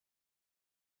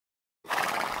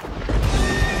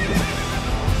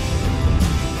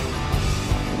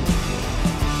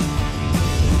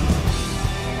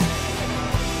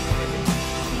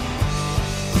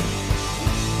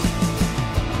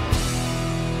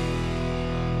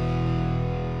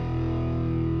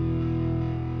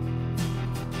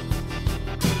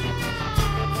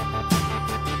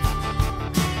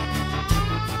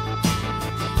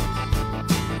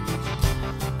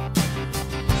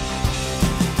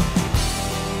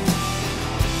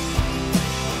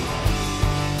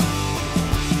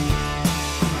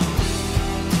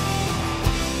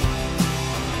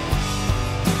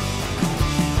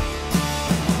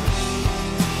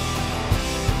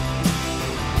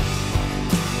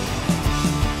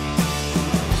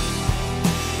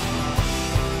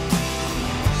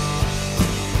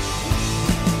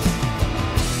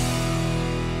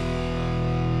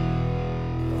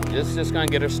this is just gonna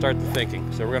get her start to thinking.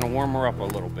 So we're gonna warm her up a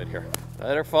little bit here.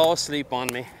 Let her fall asleep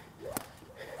on me.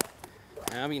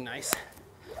 That'll be nice.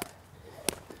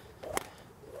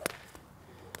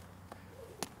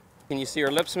 Can you see her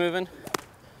lips moving?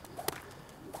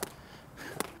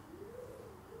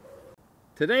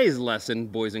 Today's lesson,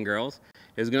 boys and girls,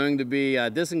 is going to be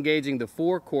disengaging the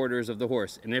forequarters of the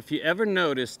horse. And if you ever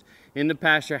noticed in the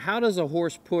pasture, how does a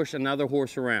horse push another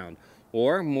horse around?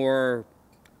 Or more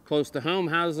close to home,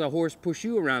 how does a horse push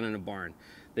you around in a barn?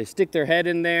 They stick their head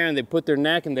in there and they put their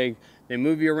neck and they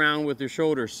move you around with their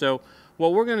shoulders. So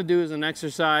what we're gonna do is an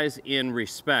exercise in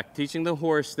respect, teaching the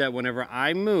horse that whenever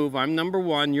I move, I'm number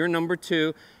one, you're number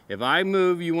two. If I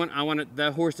move, I want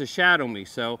that horse to shadow me.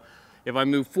 So if I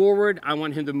move forward, I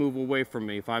want him to move away from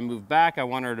me. If I move back, I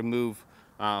want her to move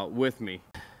with me.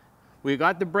 We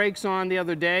got the brakes on the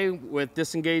other day with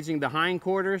disengaging the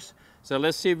hindquarters. So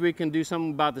let's see if we can do something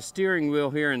about the steering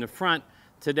wheel here in the front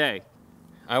today.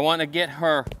 I want to get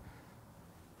her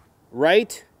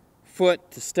right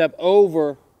foot to step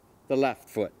over the left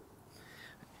foot.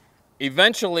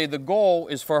 Eventually, the goal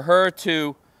is for her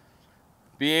to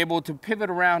be able to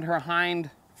pivot around her hind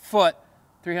foot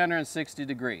 360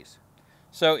 degrees.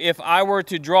 So if I were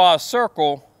to draw a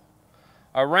circle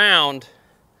around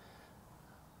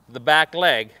the back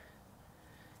leg,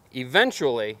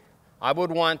 eventually I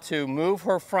would want to move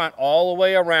her front all the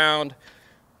way around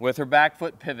with her back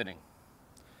foot pivoting.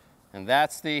 And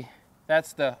that's the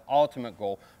ultimate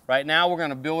goal. Right now we're going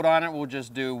to build on it. We'll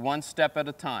just do one step at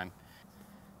a time.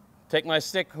 Take my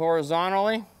stick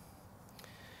horizontally,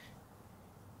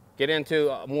 get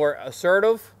into more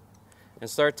assertive, and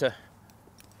start to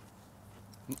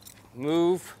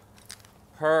move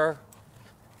her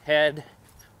head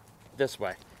this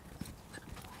way.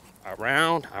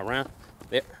 Around,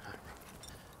 there.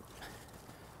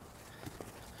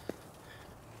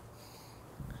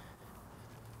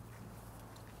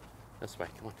 This way,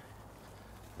 come on.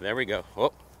 There we go.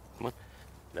 Oh, come on.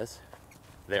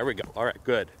 There we go. All right,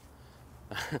 good.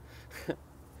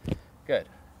 Good.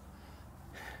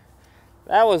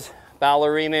 That was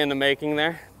ballerina in the making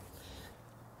there.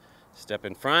 Step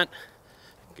in front,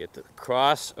 get the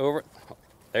cross over.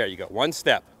 There you go, one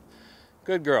step.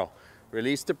 Good girl.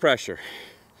 Release the pressure.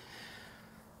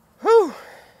 Whew.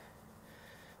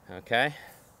 Okay,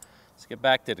 let's get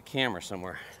back to the camera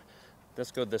somewhere.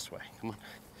 Let's go this way, come on.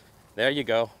 There you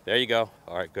go, there you go.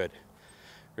 All right, good.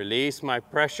 Release my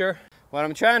pressure. What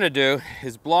I'm trying to do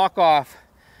is block off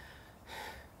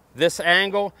this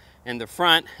angle in the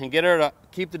front and get her to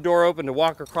keep the door open to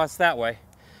walk across that way.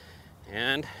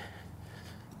 And,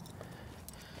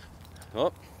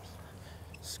 oh,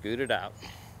 scoot it out.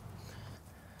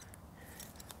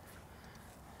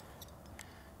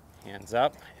 Hands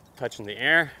up, touching the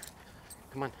air.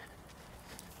 Come on.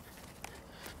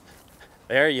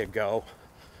 There you go.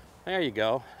 There you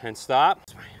go. And stop.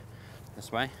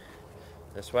 This way.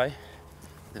 This way.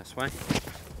 This way.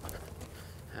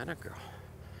 Atta girl.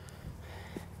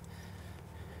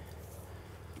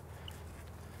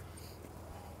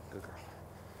 Good girl.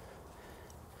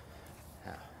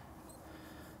 Now,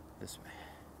 this way.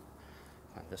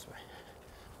 Come on, this way.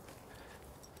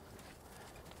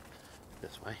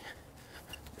 This way.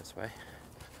 This way.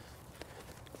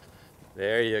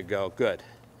 There you go. Good.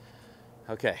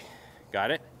 Okay.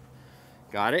 Got it?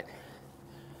 Got it?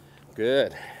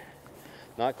 Good.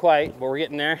 Not quite, but we're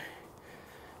getting there.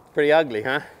 Pretty ugly,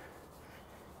 huh?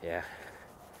 Yeah.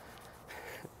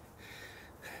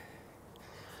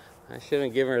 I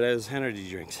shouldn't give her those energy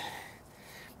drinks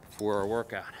before our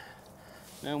workout.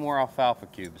 No more alfalfa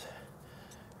cubes.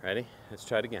 Ready? Let's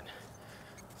try it again.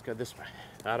 Let's go this way.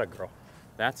 Atta girl.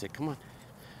 That's it. Come on.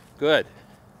 Good.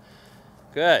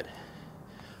 Good.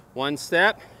 One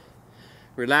step.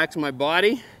 Relax my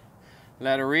body.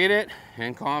 Let her read it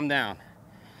and calm down.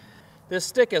 This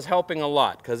stick is helping a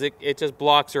lot because it just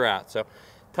blocks her out. So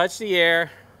touch the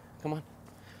air. Come on.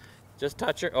 Just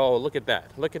touch her. Oh, look at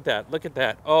that. Look at that. Look at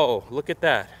that. Oh, look at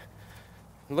that.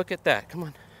 Look at that. Come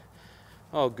on.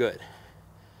 Oh, good.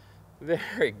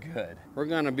 Very good. We're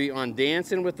going to be on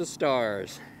Dancing with the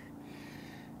Stars.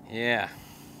 Yeah.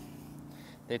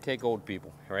 They take old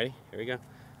people. Ready? Here we go.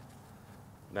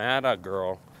 That a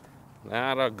girl.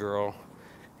 That a girl.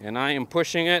 And I am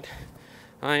pushing it.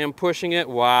 I am pushing it.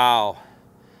 Wow.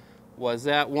 Was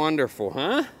that wonderful,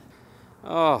 huh?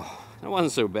 Oh, that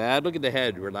wasn't so bad. Look at the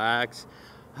head. Relax.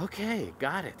 Okay,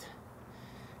 got it.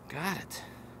 Got it.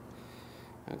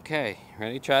 Okay,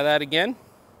 ready? Try that again.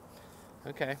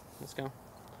 Okay, let's go.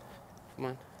 Come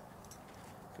on.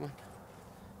 Come on.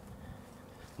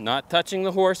 Not touching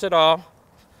the horse at all.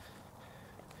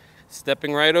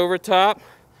 Stepping right over top.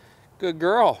 Good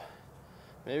girl.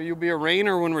 Maybe you'll be a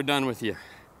rainer when we're done with you.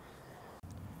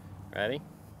 Ready?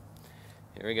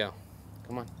 Here we go.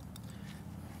 Come on.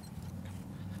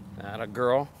 Atta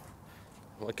girl.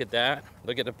 Look at that.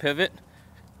 Look at the pivot.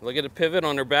 Look at the pivot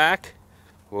on her back.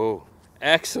 Whoa.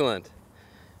 Excellent.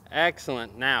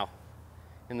 Excellent. Now,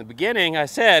 in the beginning, I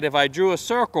said if I drew a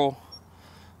circle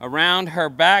around her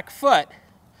back foot,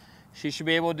 she should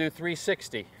be able to do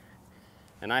 360.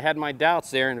 And I had my doubts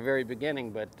there in the very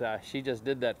beginning, but she just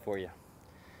did that for you.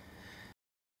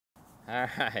 All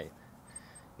right.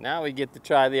 Now we get to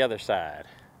try the other side.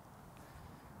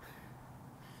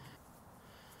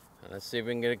 Let's see if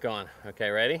we can get it going. Okay,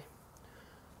 ready?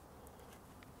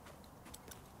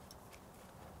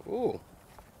 Ooh,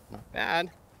 not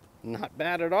bad. Not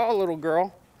bad at all, little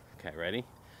girl. Okay, ready?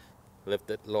 Lift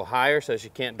it a little higher so she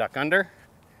can't duck under.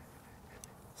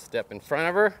 Step in front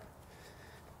of her.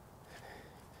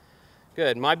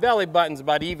 Good. My belly button's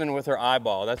about even with her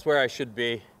eyeball. That's where I should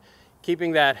be.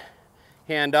 Keeping that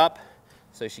hand up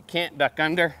so she can't duck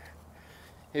under.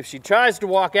 If she tries to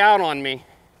walk out on me,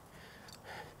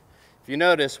 if you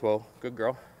notice, well, good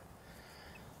girl,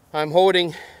 I'm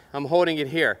holding it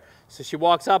here. So she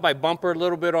walks up, I bump her a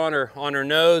little bit on her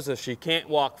nose so she can't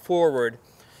walk forward.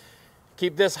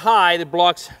 Keep this high, that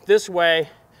blocks this way.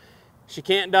 She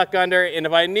can't duck under, and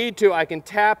if I need to, I can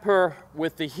tap her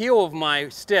with the heel of my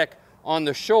stick on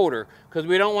the shoulder, because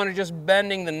we don't want her just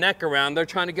bending the neck around. They're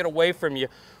trying to get away from you.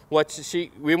 What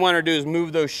we want her to do is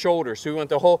move those shoulders. So we want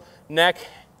the whole neck,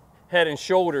 head, and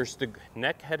shoulders to,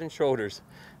 neck, head, and shoulders.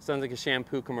 Sounds like a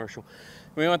shampoo commercial.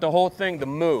 We want the whole thing to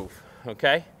move,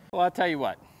 okay? Well, I'll tell you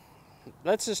what.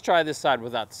 Let's just try this side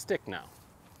without the stick now.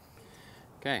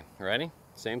 Okay, ready?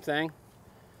 Same thing.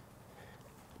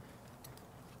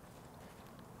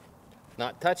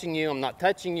 Not touching you, I'm not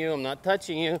touching you, I'm not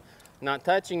touching you, not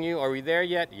touching you. Are we there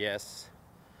yet? Yes,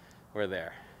 we're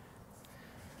there.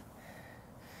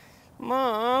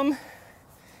 Mom,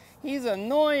 he's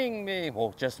annoying me.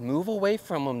 Well, just move away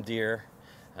from him, dear.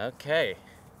 Okay.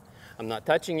 I'm not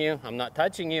touching you, I'm not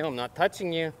touching you, I'm not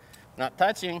touching you, not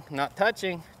touching, not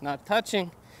touching, not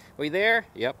touching. We there?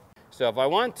 Yep. So if I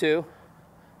want to,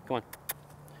 come on.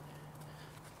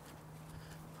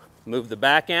 Move the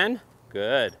back end.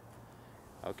 Good.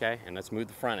 Okay, and let's move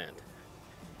the front end.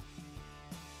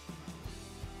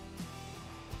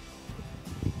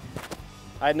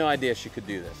 I had no idea she could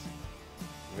do this.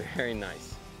 Very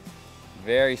nice.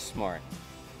 Very smart.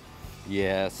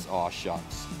 Yes, aw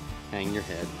shucks. Hang your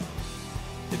head.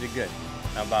 You did good.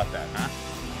 How about that, huh?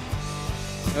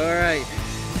 All right.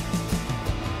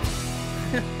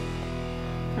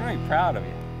 Very proud of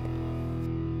you.